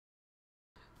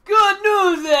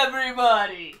news,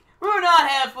 everybody! We're not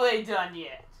halfway done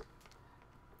yet.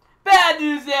 Bad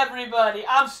news, everybody!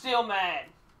 I'm still mad.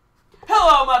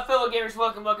 Hello, my fellow gamers.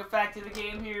 Welcome back to the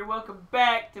game here. Welcome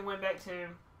back to Winback 2.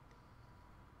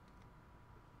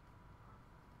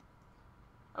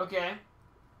 Okay.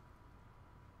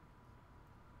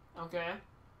 Okay.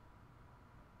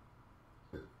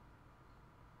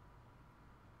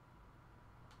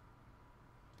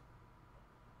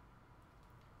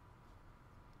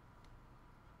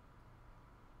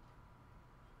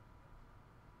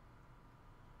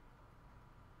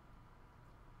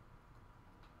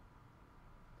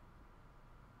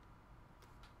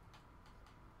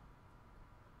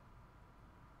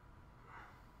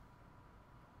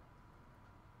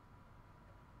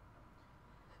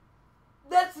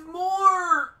 That's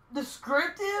more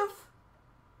descriptive,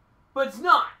 but it's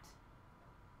not.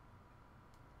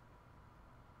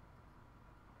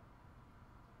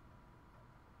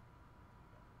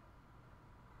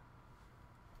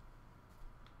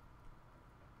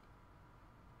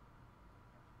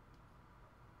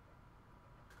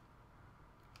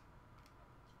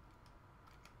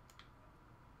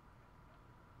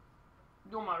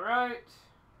 Doing my right.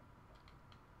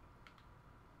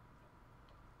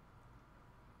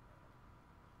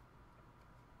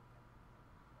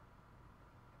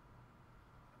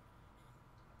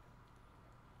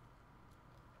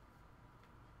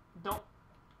 Don't.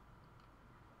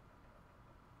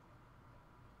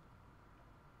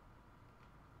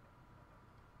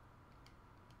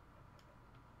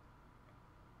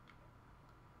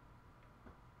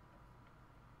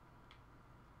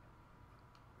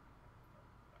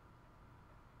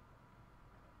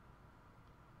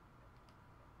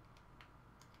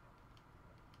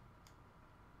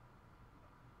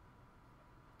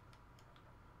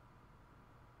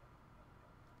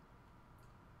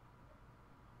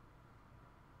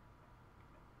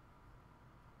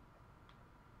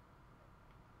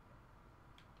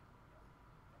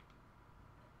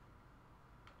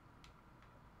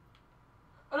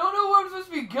 I don't know where I'm supposed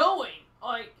to be going.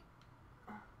 Like.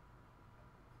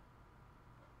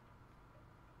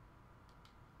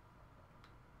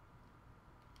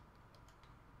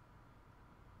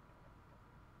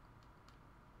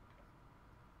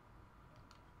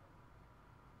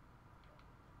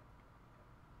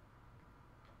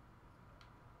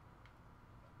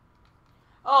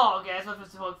 Oh, okay, that's what I'm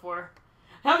supposed to look for.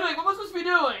 How am I, what am I supposed to be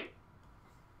doing?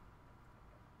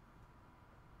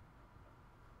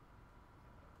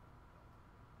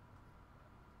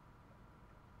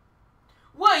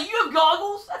 Wait, you have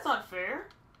goggles? That's not fair.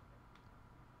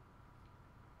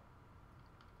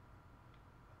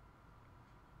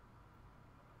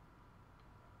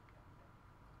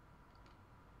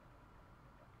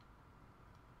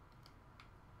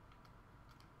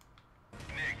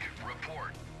 Nick,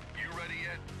 report. You ready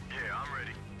yet? Yeah, I'm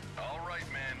ready. All right,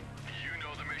 man. You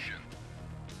know the mission.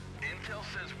 Intel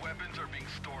says weapons are being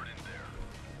stored in there.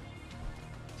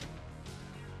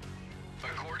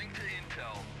 According to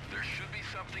Intel, there should be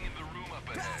something in the room up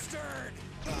ahead. Bastard!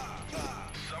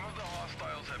 Some of the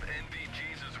hostiles have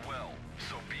NVGs as well,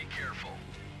 so be careful.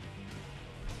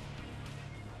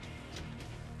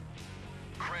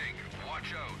 Craig,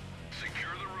 watch out.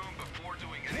 Secure the room before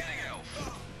doing anything else.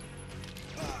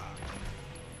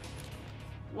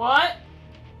 What?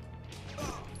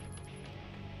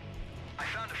 I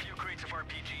found a few crates of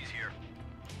RPGs here.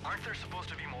 Aren't there supposed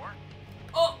to be more?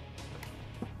 Oh!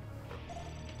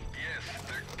 Yes,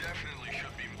 there definitely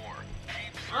should be more.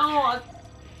 Keep searching. Oh, I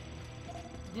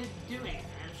didn't do anything.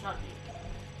 I just shot you.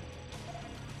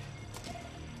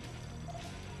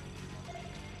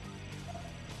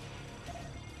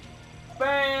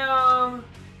 Bam!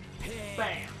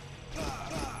 Bam!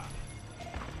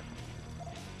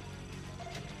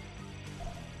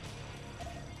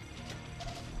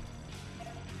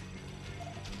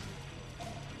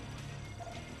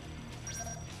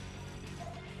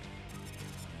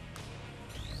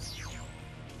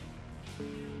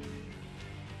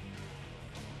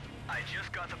 I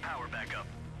just got the power back up.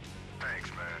 Thanks,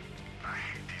 man. I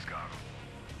hate these goggles.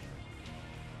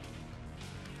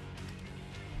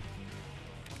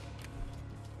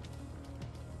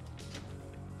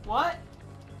 What?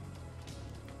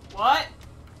 What?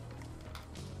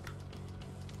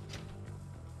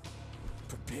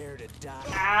 Prepare to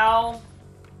die. Ow.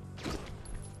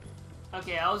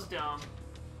 Okay, I was dumb.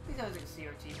 I think I was like a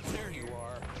CRT. There you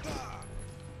are.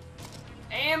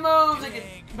 Ammo's like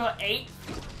about 8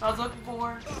 I was looking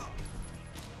for.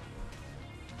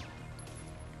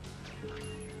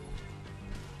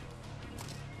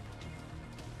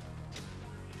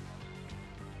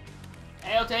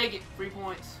 Hey, I'll take it. 3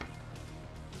 points.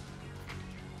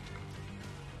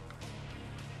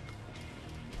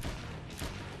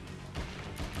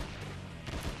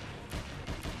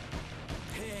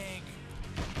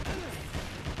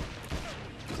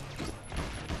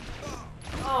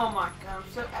 Oh my god,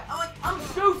 I'm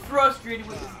so frustrated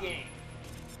with this game.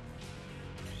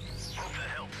 Hope that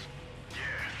helps. Yeah,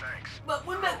 thanks. But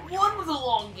Winback 1 was a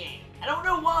long game. I don't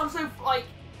know why I'm so, like...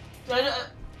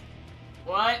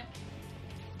 what?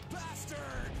 Bastard!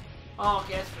 Oh,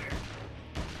 okay, that's fair.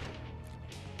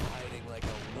 Hiding like a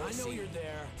wussy. I know you're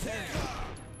there. There you are.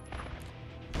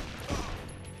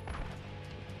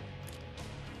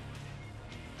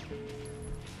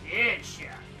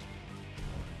 Headshot.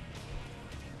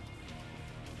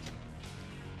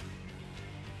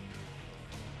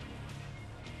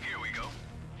 Here we go.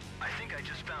 I think I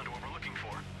just found what we're looking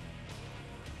for.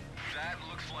 That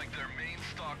looks like their main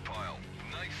stockpile.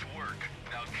 Nice work.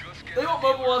 Now just get They the won't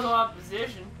mobilize dealers. on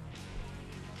opposition.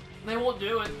 They won't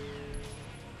do it.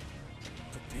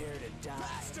 Prepare to die.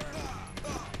 Bastard!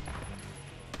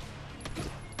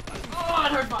 Oh,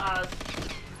 it hurts my eyes.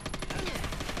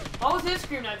 What was his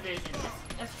scream night vision?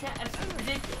 That's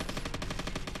ridiculous.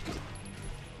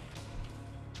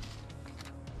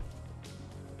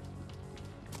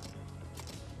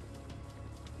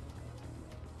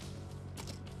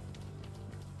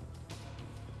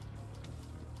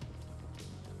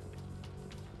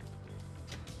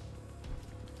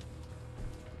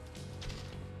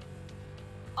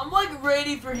 I'm like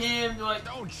ready for him to like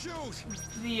Don't shoot!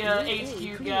 the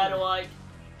HQ guy to like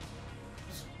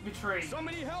just betray.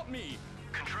 Somebody help me!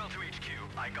 Control to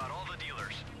HQ. I got all the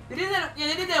dealers. They did that. Yeah,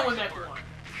 they did that one back Work. one.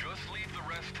 Just leave the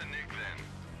rest to Nick then.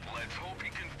 Let's hope he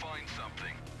can find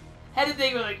something. Had to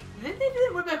think like, didn't they do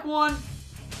that one back one?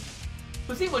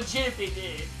 Let's see what legit if they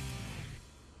did.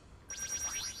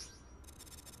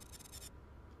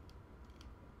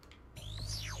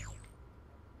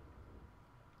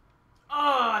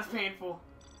 Oh, that's painful.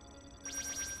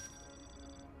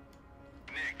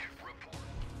 Nick, report.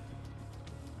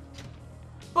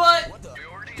 But What the? We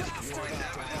already have to find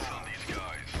evidence on these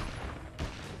guys.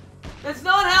 that's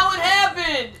not how it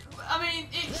happened. I mean,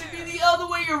 it should be the other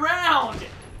way around.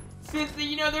 Since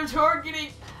they're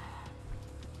targeting.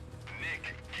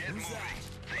 Nick, get Who's moving.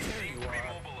 that? They There seem you to be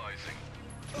are. mobilizing.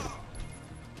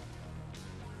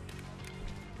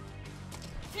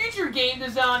 Future game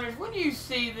designers, when you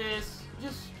see this,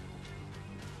 just...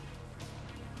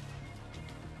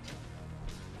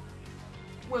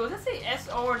 Wait, was that say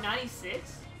SR96?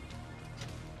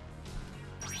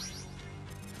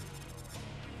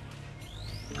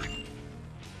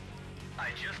 I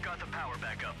just got the power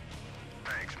back up.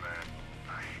 Thanks, man.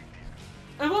 I hate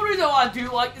these. And one reason why I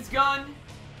do like this gun,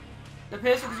 the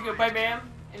pistol, because you go bam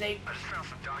bam, and I just found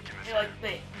some documents.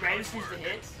 they registers the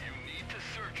hits. You need to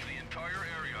search the entire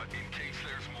area in case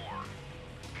there's more.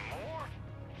 More?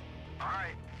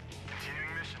 Alright.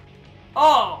 Continuing mission.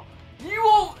 Oh, you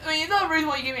won't, I mean, it's not the reason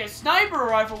why you gave me a sniper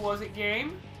rifle, was it,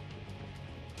 game?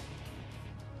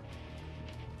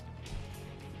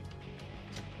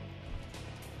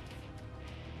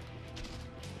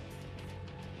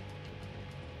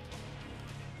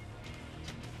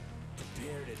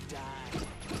 Prepare to die.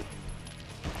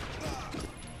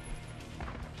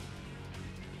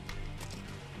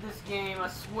 This game, I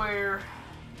swear.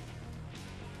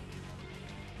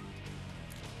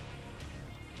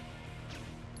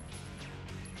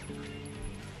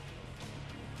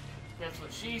 That's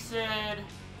what she said.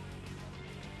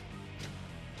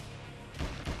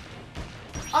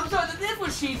 I'm sorry, that's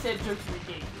what she said jokes are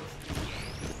ridiculous.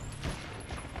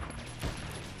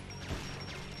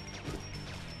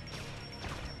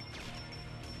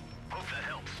 Hope that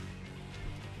helps.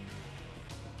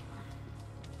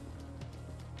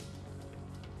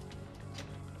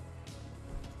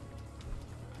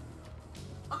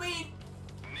 I mean,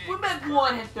 Nick, Winback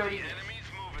 1 had the 30 enemy's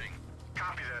moving.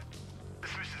 Copy that.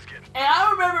 This mission's getting. And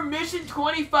I remember mission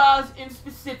 25 in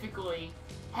specifically,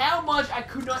 how much I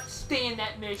could not stand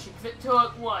that mission, because it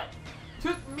took, what?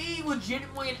 Took me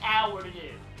legitimately an hour to do.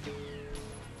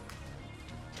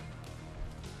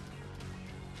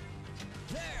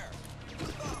 There!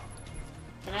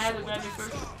 Can I have the bad news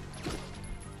first?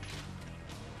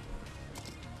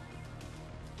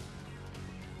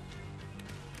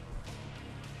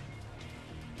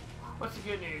 What's the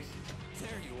good news? There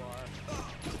you are.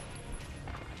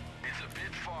 It's a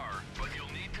bit far, but you'll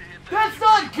need to hit that. That's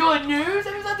not good news!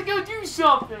 I just have to go do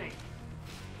something!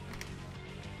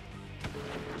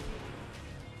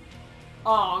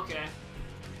 Oh, okay.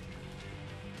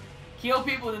 Kill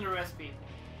people, then arrest people.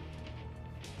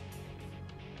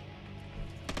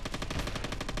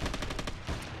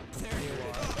 There you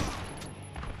are.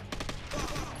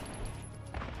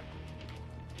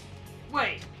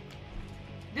 Wait.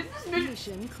 This is mission...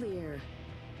 Mission clear.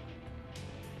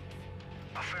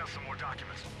 I found some more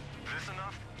documents. This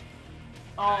enough?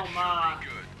 Oh That my. should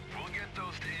be good. We'll get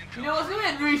those to You know, let's go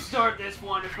ahead and restart this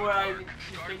one before I just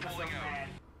make myself mad.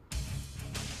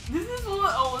 This is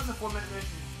what. Oh, this is a 4-minute mission.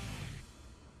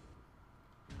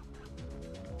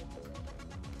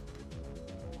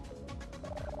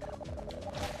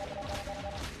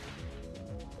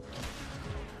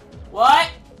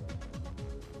 What?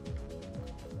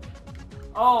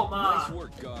 Oh my. Nice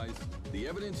work, guys. The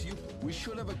evidence we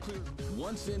should have a clear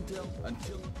once intel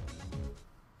until.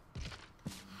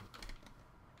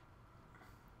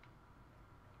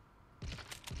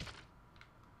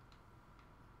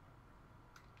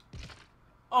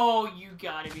 Oh, you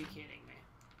gotta be kidding me.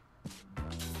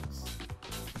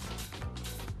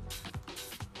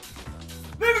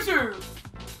 Minister!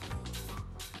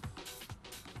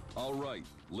 All right,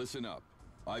 listen up.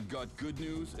 I've got good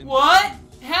news and What? bad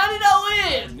news. How did I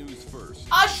Bad live? news first.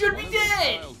 I should be One of those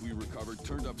dead. files we recovered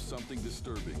turned up something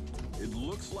disturbing. It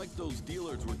looks like those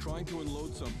dealers were trying to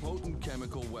unload some potent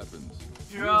chemical weapons.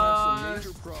 We'll have some major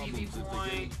Just problems TV if they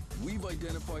point. get. We've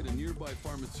identified a nearby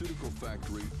pharmaceutical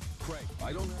factory. Craig,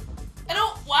 I don't know. I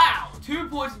don't. Wow, 2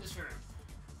 points in this room.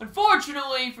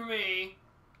 Unfortunately for me,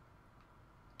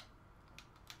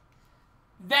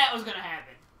 that was gonna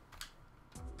happen.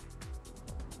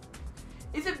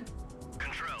 Is it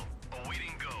Control,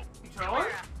 awaiting go. controller?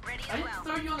 Ready I as didn't well.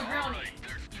 throw you on the ground yet.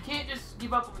 You can't just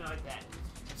give up on me like that.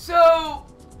 So,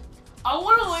 I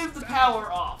want to leave the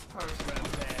power off, personally.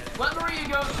 Let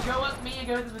Maria let Mia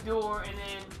go to the door, and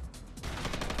then...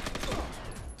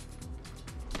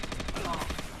 Oh.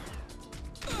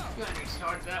 Go ahead and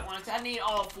restart that one. I need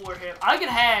all 4 hits. I could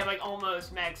have, like,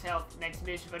 almost max health next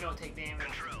mission if I don't take damage.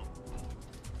 Control.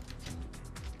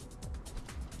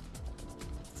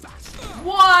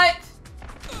 What?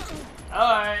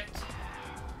 Alright.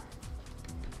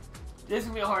 This is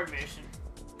gonna be a hard mission.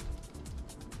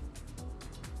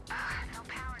 No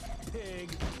power. Pig.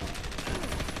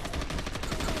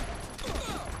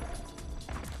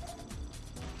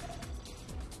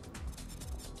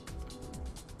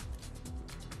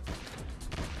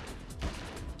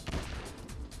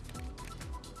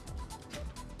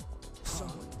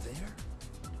 Someone there?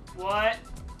 What?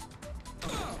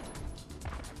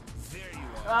 There you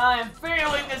are. I am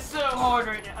failing this so hard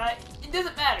right now. It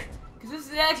doesn't matter. Because this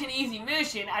is actually an easy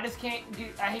mission. I just can't do...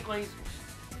 I hate lasers.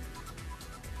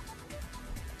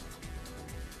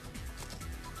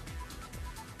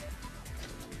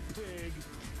 Pig.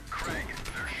 Craig,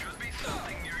 there should be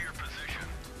something near your position.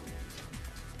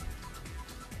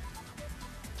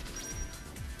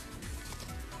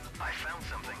 I found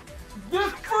something. The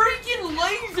freaking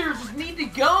lasers just need to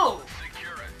go.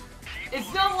 Secure it. Keep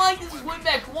It's not like this is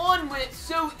Winback 1 when it's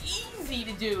so easy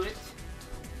to do it.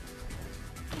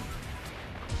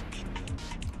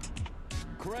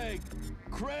 Craig!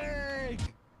 Craig!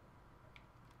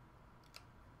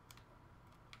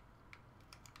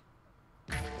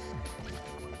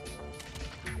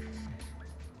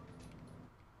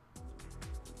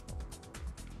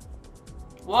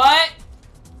 What?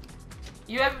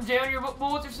 You have him jamming your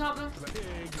bullets or something?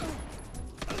 Pig.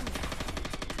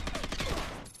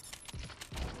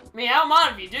 I mean, I don't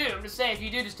mind if you do. I'm just saying, if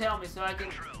you do, just tell me so I can...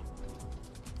 Control.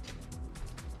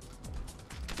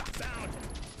 Found him.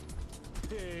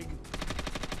 Pig.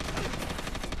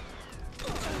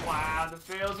 Wow, the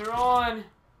fails are on.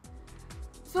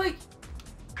 It's like...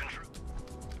 Control.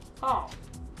 Oh.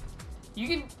 You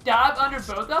can dive under both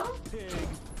of them? Pig.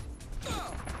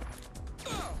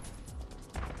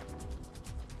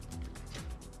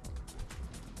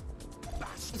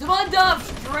 So if I dive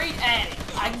straight at it,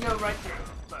 I can go right through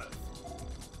both.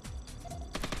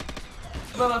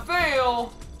 But if I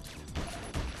fail...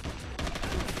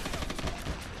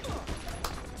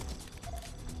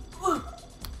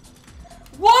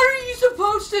 What are you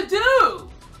supposed to do?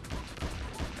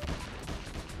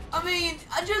 I mean,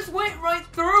 I just went right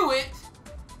through it.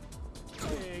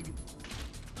 Pig.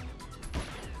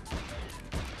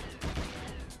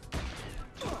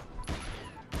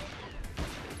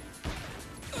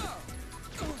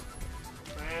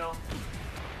 Fail.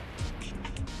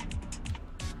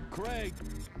 Craig!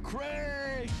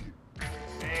 Craig!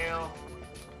 Fail.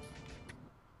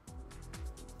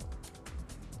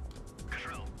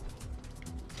 Control.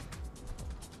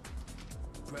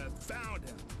 Found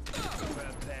him.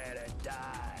 Prepare to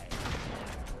die.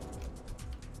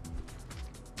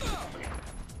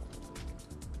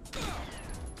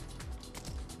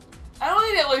 I don't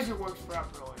think that laser works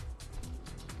properly.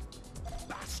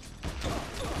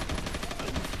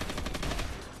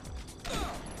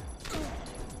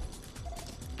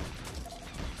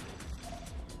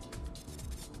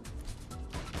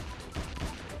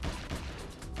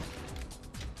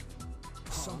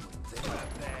 Someone there.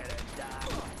 Prepare to die.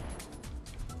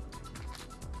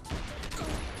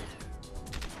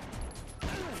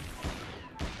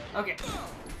 Okay.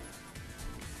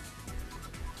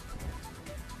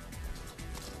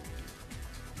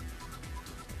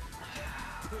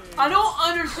 I don't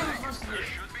understand what you're supposed to There do.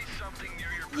 should be something near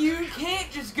your You position.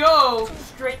 can't just go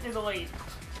straight through the lasers.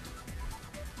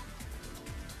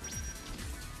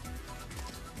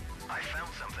 I found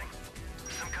something.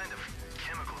 Some kind of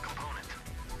chemical component.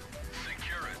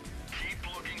 Secure it.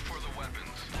 Keep looking for the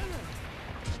weapons.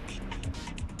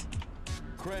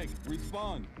 Craig,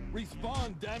 respawn!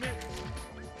 Respawn, damn it!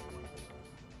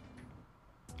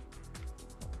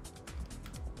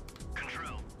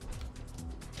 Control.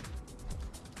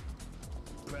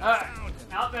 Alright,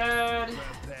 not bad.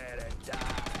 Prepare to die.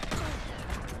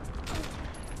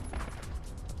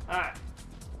 Alright.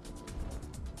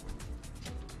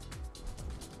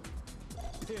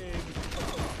 Pig.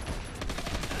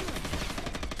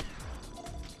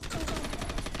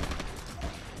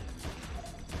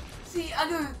 See, I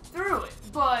go through it,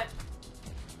 but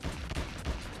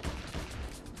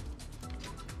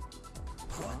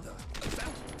What the?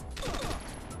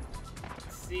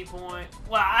 C point.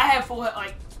 Wow, I have full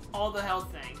like all the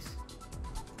health things.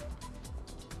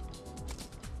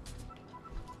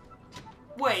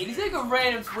 Wait, is like a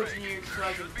random switch in here so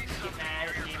I can get mad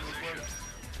at the game real quick?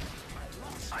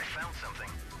 I found something.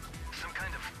 Some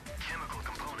kind of chemical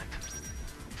component.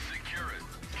 Secure it.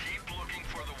 Keep looking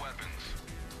for the weapons.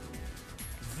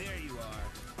 There you are.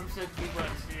 I'm so confused what I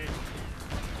did.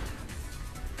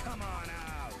 Come on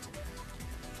out.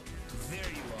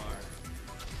 There you are.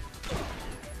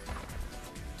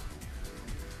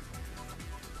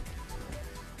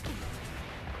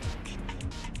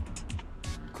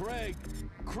 Craig!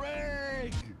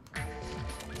 Craig!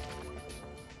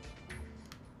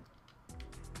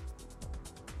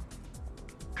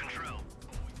 Control.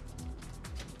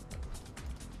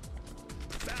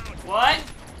 Found it. What?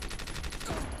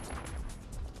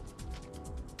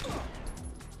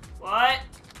 What?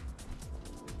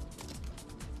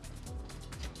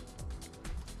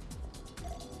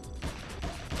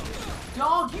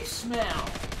 Dog, you smell.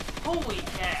 Holy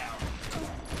cow.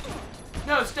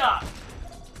 No, stop.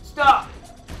 Stop.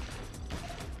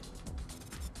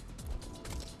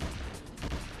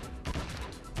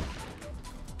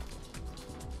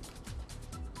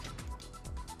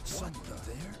 Someone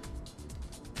there?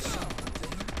 Someone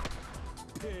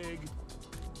there? Pig.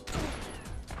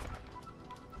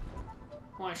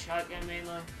 Want a shotgun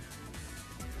mainly?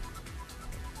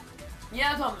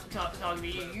 Yeah, I'm talking to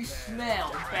you. You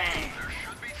smell bad. There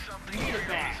should be something You need near a your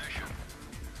bag. position.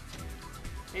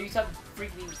 Maybe something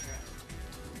freaking interesting.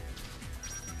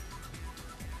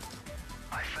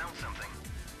 I found something.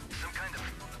 Some kind of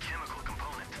chemical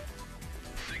component.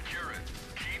 Secure it.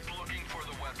 Keep looking for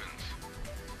the weapons.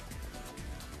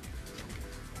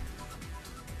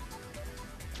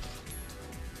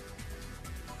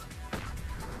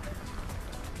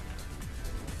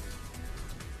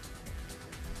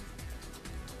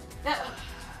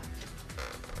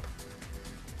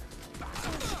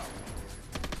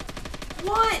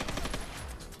 What?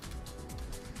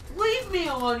 Leave me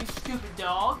alone, you stupid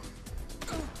dog.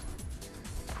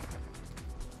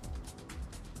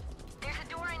 There's a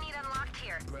door I need unlocked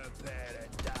here. Prepare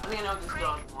to I die. think I know what this Craig,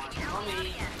 dog can wants. you help Let me out me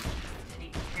again?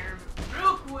 take care of it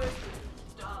real quick.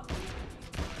 Stop.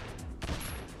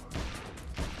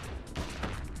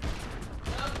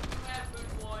 Nope, you have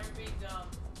food, boy. You're being dumb.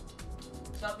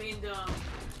 Stop being dumb.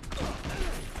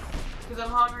 Because I'm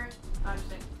hungry. I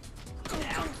understand.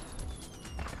 Down.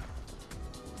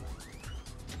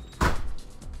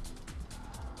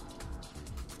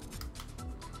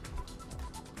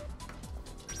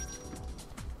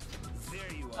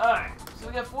 There you are. Alright, so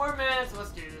we got 4 minutes.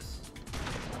 Let's do this.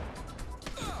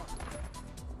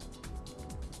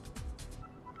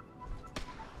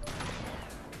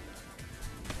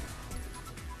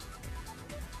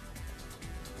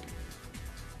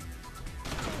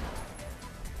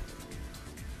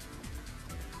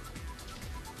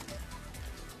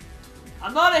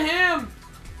 I'm not a him!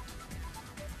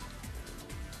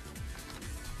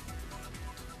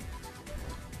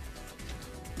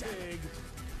 Pig.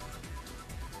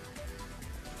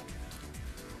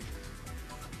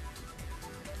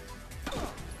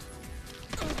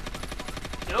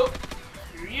 Nope.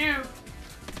 Screw you.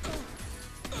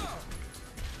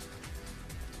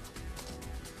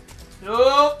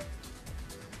 Nope.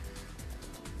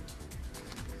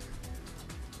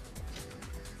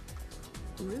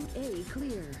 Route A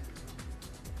clear.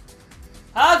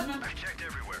 Husband. I checked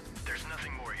everywhere. There's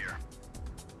nothing more here.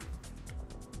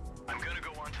 I'm gonna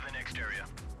go on to the next area.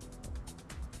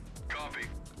 Copy.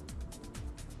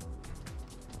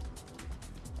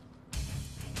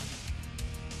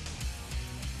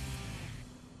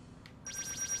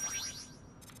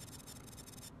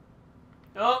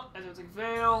 Oh, that looks like a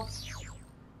fail.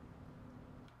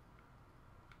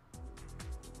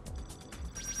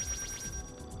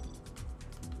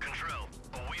 Control,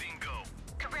 awaiting go.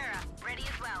 Cabrera, ready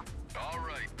as well.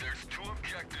 Alright, there's two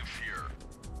objectives here.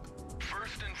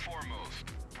 First and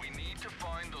foremost, we need to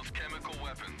find those chemical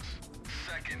weapons.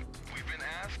 Second, we've been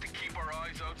asked to keep our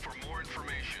eyes out for more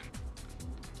information.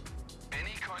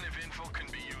 Any kind of info can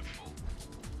be useful.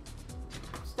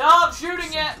 Stop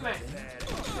shooting at me!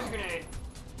 Grenade.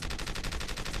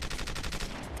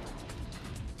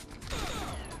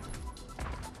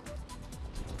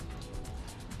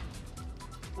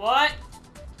 What?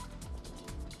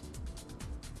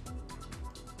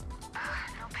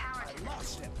 No power to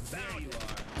Lost him. There you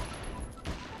are.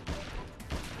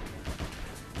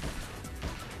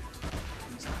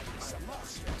 He's hiding some.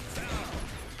 Lost him. Found.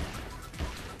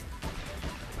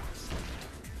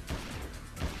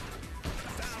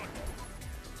 Found him.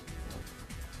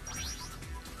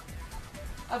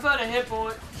 I found a hit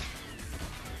bullet.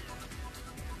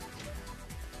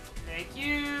 Thank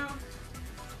you.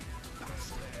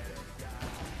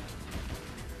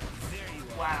 There you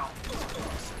are. Wow.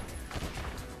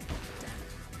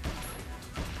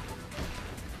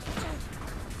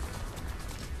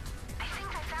 I think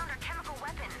I found our chemical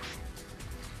weapons.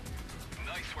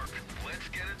 Nice work. Let's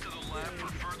get it to the lab for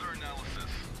further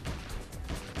analysis.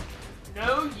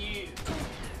 No you.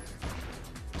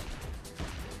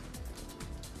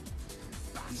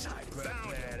 He's hiding.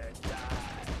 Prepare to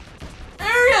die.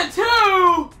 Area 2!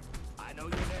 I know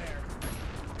you're there.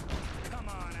 Come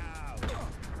on out.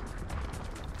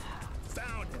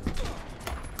 Found him.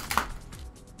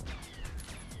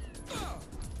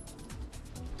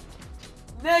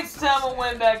 Next time we'll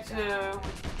win back to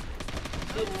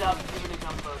didn't up giving a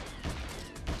combo.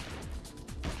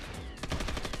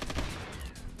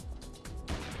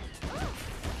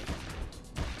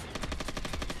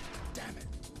 Damn it.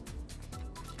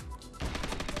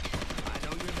 I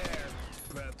know you're there.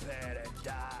 Prepare to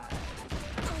die.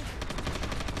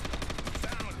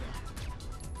 Found him.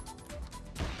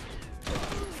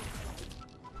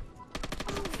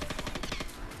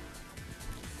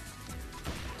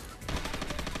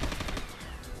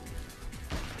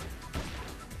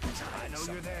 I know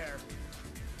you're there.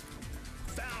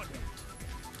 Found him.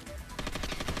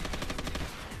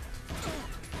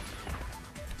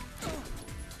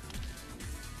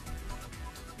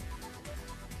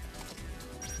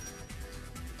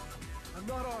 I'm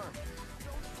not armed.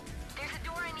 There's a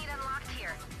door I need unlocked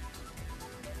here.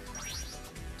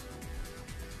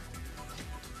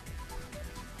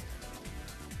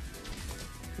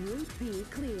 Route B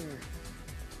clear.